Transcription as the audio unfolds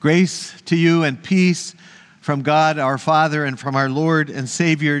Grace to you and peace from God our Father and from our Lord and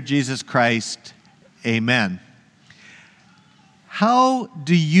Savior Jesus Christ. Amen. How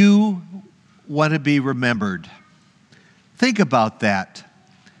do you want to be remembered? Think about that.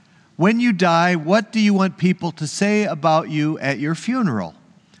 When you die, what do you want people to say about you at your funeral?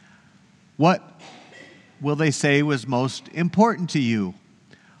 What will they say was most important to you?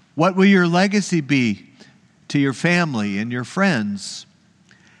 What will your legacy be to your family and your friends?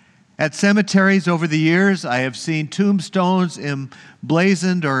 At cemeteries over the years, I have seen tombstones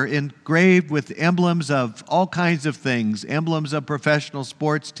emblazoned or engraved with emblems of all kinds of things, emblems of professional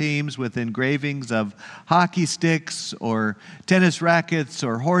sports teams with engravings of hockey sticks or tennis rackets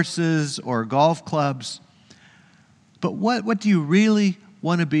or horses or golf clubs. But what do you really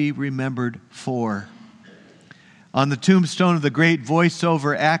want to be remembered for? On the tombstone of the great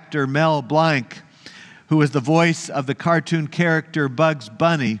voiceover actor Mel Blanc, who was the voice of the cartoon character Bugs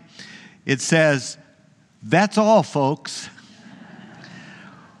Bunny, it says, "That's all, folks."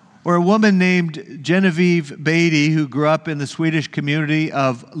 Or a woman named Genevieve Beatty, who grew up in the Swedish community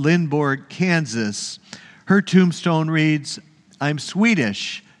of Lindborg, Kansas. Her tombstone reads, "I'm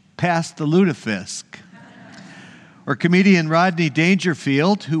Swedish, past the lutefisk." Or comedian Rodney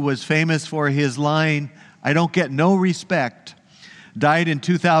Dangerfield, who was famous for his line, "I don't get no respect," died in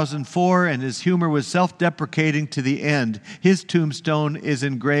 2004, and his humor was self-deprecating to the end. His tombstone is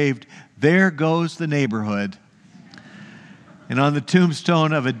engraved, "There goes the neighborhood." And on the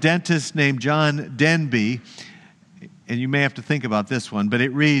tombstone of a dentist named John Denby, and you may have to think about this one, but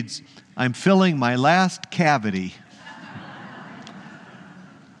it reads, "I'm filling my last cavity."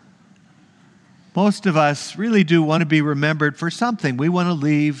 Most of us really do want to be remembered for something. We want to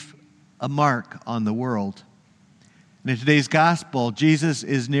leave a mark on the world. And in today's gospel, Jesus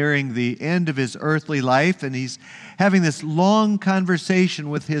is nearing the end of his earthly life, and he's having this long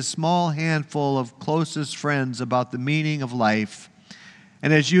conversation with his small handful of closest friends about the meaning of life.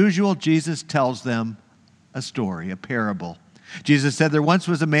 And as usual, Jesus tells them a story, a parable. Jesus said, "There once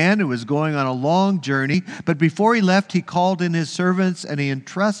was a man who was going on a long journey, but before he left, he called in his servants and he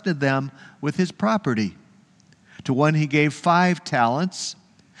entrusted them with his property. To one he gave 5 talents.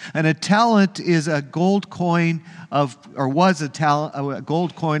 And a talent is a gold coin was a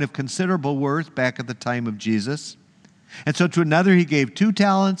gold coin of considerable worth back at the time of Jesus. And so to another he gave 2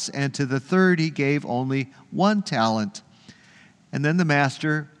 talents, and to the third he gave only 1 talent. And then the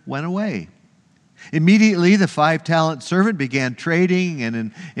master went away. Immediately the 5-talent servant began trading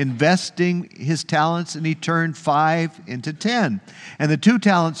and investing his talents, and he turned 5 into 10. And the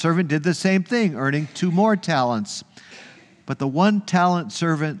 2-talent servant did the same thing, earning 2 more talents. But the 1-talent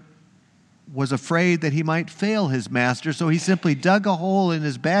servant was afraid that he might fail his master, so he simply dug a hole in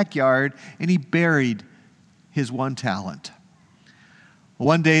his backyard and he buried his 1 talent.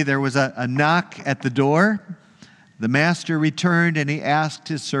 One day there was a knock at the door. The master returned and he asked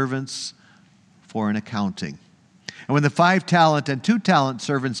his servants for an accounting. And when the 5-talent and 2-talent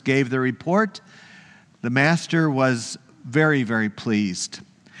servants gave their report, the master was very, very pleased.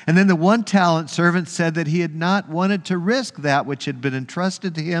 And then the 1-talent servant said that he had not wanted to risk that which had been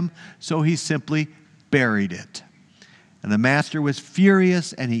entrusted to him, so he simply buried it. And the master was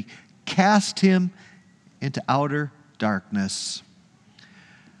furious, and he cast him into outer darkness.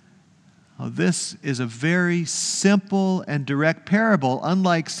 Now, this is a very simple and direct parable,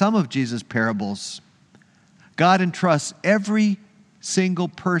 unlike some of Jesus' parables. God entrusts every single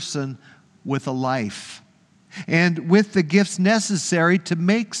person with a life, and with the gifts necessary to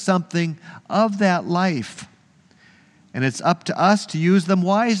make something of that life. And it's up to us to use them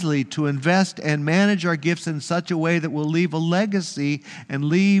wisely, to invest and manage our gifts in such a way that will leave a legacy and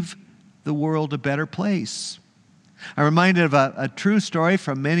leave the world a better place. I'm reminded of a true story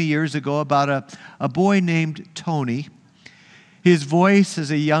from many years ago about a boy named Tony. His voice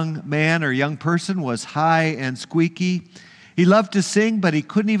as a young man or young person was high and squeaky. He loved to sing, but he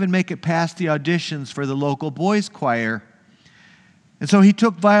couldn't even make it past the auditions for the local boys' choir. And so he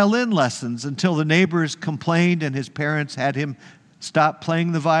took violin lessons until the neighbors complained and his parents had him stop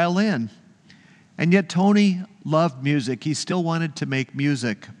playing the violin. And yet Tony loved music. He still wanted to make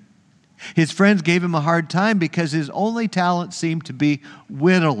music. His friends gave him a hard time because his only talent seemed to be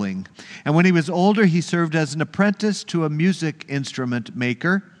whittling. And when he was older, he served as an apprentice to a music instrument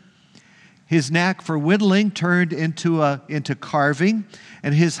maker. His knack for whittling turned into carving,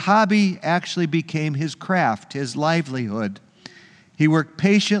 and his hobby actually became his craft, his livelihood. He worked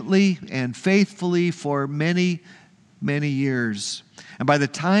patiently and faithfully for many, many years. And by the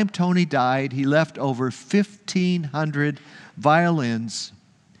time Tony died, he left over 1,500 violins,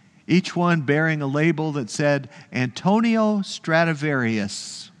 each one bearing a label that said Antonio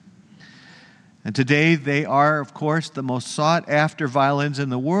Stradivarius. And today they are, of course, the most sought-after violins in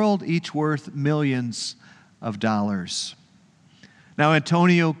the world, each worth millions of dollars. Now,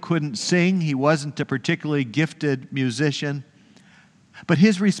 Antonio couldn't sing. He wasn't a particularly gifted musician. But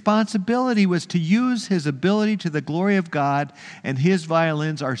his responsibility was to use his ability to the glory of God, and his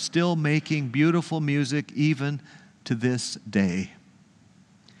violins are still making beautiful music even to this day.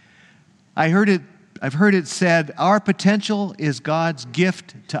 I've heard it said, our potential is God's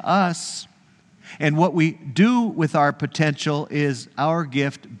gift to us, and what we do with our potential is our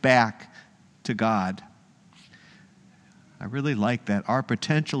gift back to God. I really like that. Our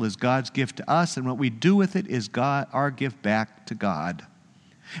potential is God's gift to us, and what we do with it is our gift back to God.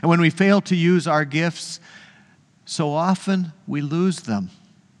 And when we fail to use our gifts, so often we lose them.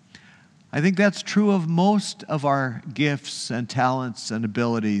 I think that's true of most of our gifts and talents and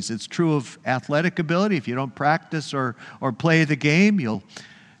abilities. It's true of athletic ability. If you don't practice or play the game, you'll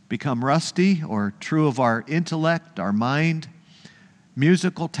become rusty. Or true of our intellect, our mind,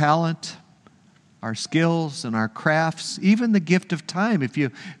 musical talent, our skills and our crafts, even the gift of time. If you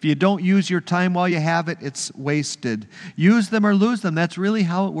don't use your time while you have it, it's wasted. Use them or lose them. That's really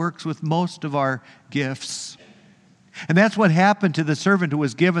how it works with most of our gifts. And that's what happened to the servant who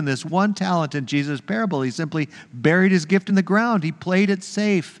was given this one talent in Jesus' parable. He simply buried his gift in the ground. He played it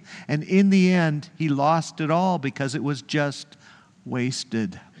safe. And in the end, he lost it all because it was just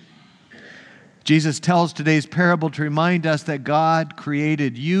wasted. Jesus tells today's parable to remind us that God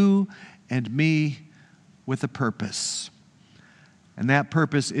created you and me with a purpose. And that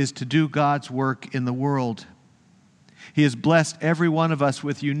purpose is to do God's work in the world. He has blessed every one of us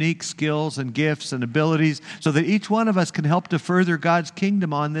with unique skills and gifts and abilities so that each one of us can help to further God's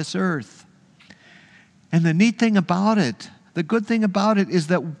kingdom on this earth. And the neat thing about it, the good thing about it, is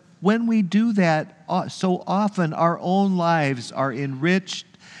that when we do that, so often our own lives are enriched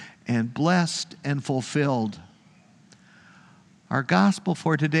and blessed and fulfilled. Our gospel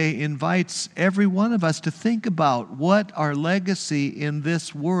for today invites every one of us to think about what our legacy in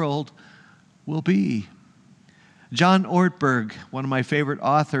this world will be. John Ortberg, one of my favorite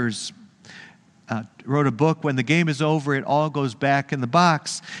authors, wrote a book, When the Game is Over, It All Goes Back in the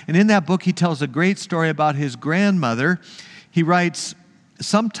Box. And in that book, he tells a great story about his grandmother. He writes,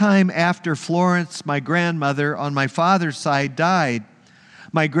 sometime after Florence, my grandmother on my father's side, died,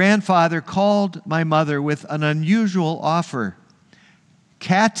 my grandfather called my mother with an unusual offer.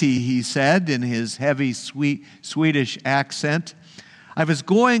 Catty, he said in his heavy, sweet Swedish accent, I was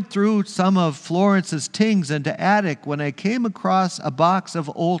going through some of Florence's things in the attic when I came across a box of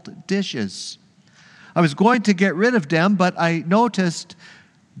old dishes. I was going to get rid of them, but I noticed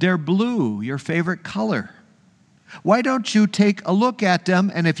they're blue, your favorite color. Why don't you take a look at them,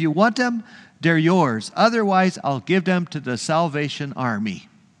 and if you want them, they're yours. Otherwise, I'll give them to the Salvation Army.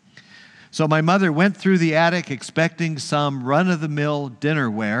 So my mother went through the attic expecting some run-of-the-mill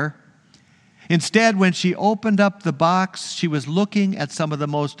dinnerware. Instead, when she opened up the box, she was looking at some of the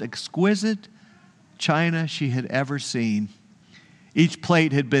most exquisite china she had ever seen. Each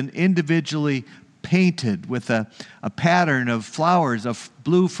plate had been individually painted with a pattern of flowers of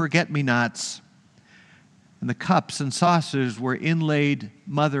blue forget-me-nots. And the cups and saucers were inlaid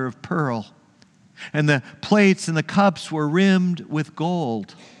mother of pearl. And the plates and the cups were rimmed with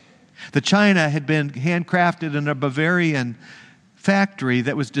gold. The china had been handcrafted in a Bavarian factory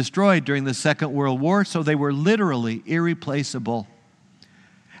that was destroyed during the Second World War, so they were literally irreplaceable.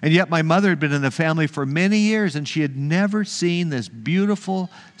 And yet my mother had been in the family for many years, and she had never seen this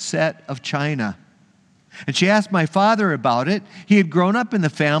beautiful set of china. And she asked my father about it. He had grown up in the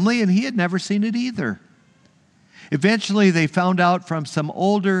family, and he had never seen it either. Eventually, they found out from some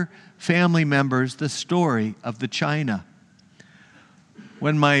older family members the story of the china.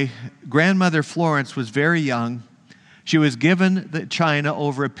 When my grandmother Florence was very young, she was given the china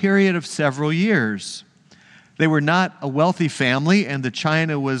over a period of several years. They were not a wealthy family, and the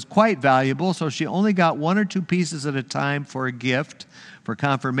china was quite valuable, so she only got 1 or 2 pieces at a time for a gift, for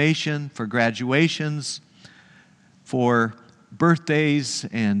confirmation, for graduations, for birthdays,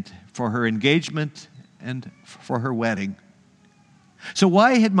 and for her engagement, and for her wedding. So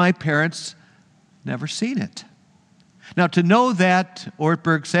why had my parents never seen it? Now, to know that,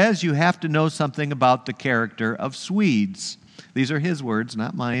 Ortberg says, you have to know something about the character of Swedes. These are his words,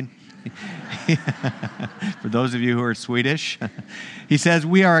 not mine. For those of you who are Swedish. He says,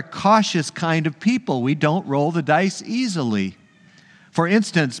 we are a cautious kind of people. We don't roll the dice easily. For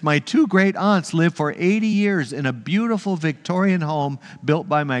instance, my 2 great aunts lived for 80 years in a beautiful Victorian home built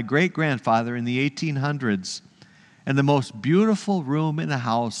by my great-grandfather in the 1800s. And the most beautiful room in the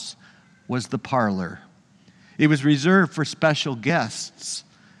house was the parlor. It was reserved for special guests.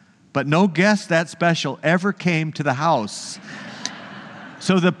 but no guest that special ever came to the house.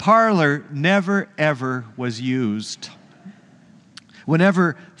 So the parlor never, ever was used.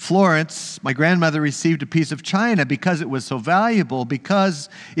 Whenever Florence, my grandmother, received a piece of china, because it was so valuable, because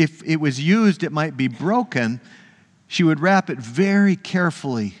if it was used it might be broken, she would wrap it very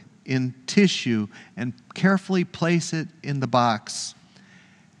carefully in tissue and carefully place it in the box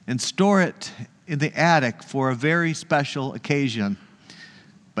and store it in the attic for a very special occasion.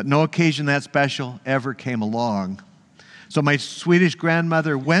 But no occasion that special ever came along. So my Swedish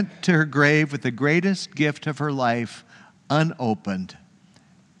grandmother went to her grave with the greatest gift of her life, unopened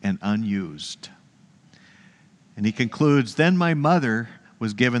and unused. And he concludes, then my mother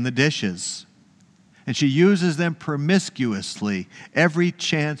was given the dishes, and she uses them promiscuously every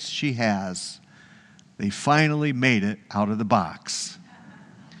chance she has. They finally made it out of the box.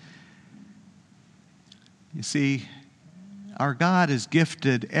 You see, our God has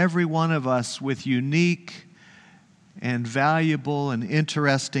gifted every one of us with unique and valuable and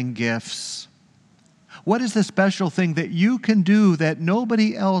interesting gifts. What is the special thing that you can do that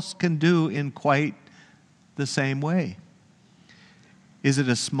nobody else can do in quite the same way? Is it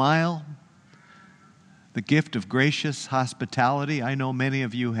a smile? The gift of gracious hospitality? I know many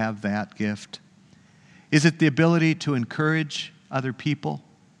of you have that gift. Is it the ability to encourage other people?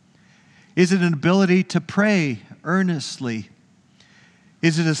 Is it an ability to pray earnestly?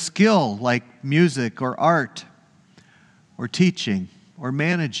 Is it a skill like music or art or teaching or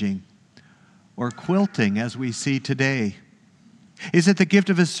managing or quilting as we see today? Is it the gift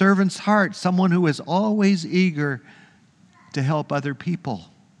of a servant's heart, someone who is always eager to help other people?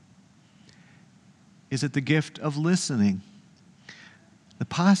 Is it the gift of listening? The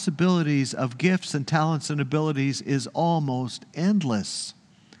possibilities of gifts and talents and abilities is almost endless.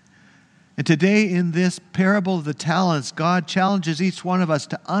 And today in this parable of the talents, God challenges each one of us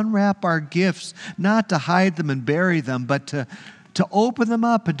to unwrap our gifts, not to hide them and bury them, but to open them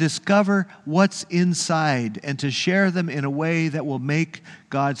up and discover what's inside and to share them in a way that will make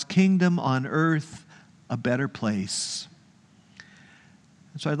God's kingdom on earth a better place.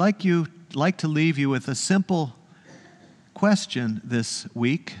 So I'd like to leave you with a simple question this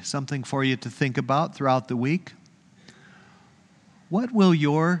week, something for you to think about throughout the week. What will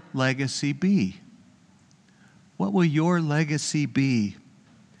your legacy be? What will your legacy be?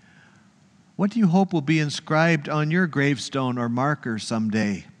 What do you hope will be inscribed on your gravestone or marker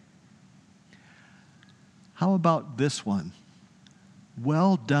someday? How about this one?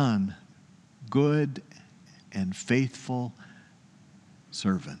 Well done, good and faithful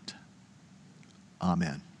servant. Amen.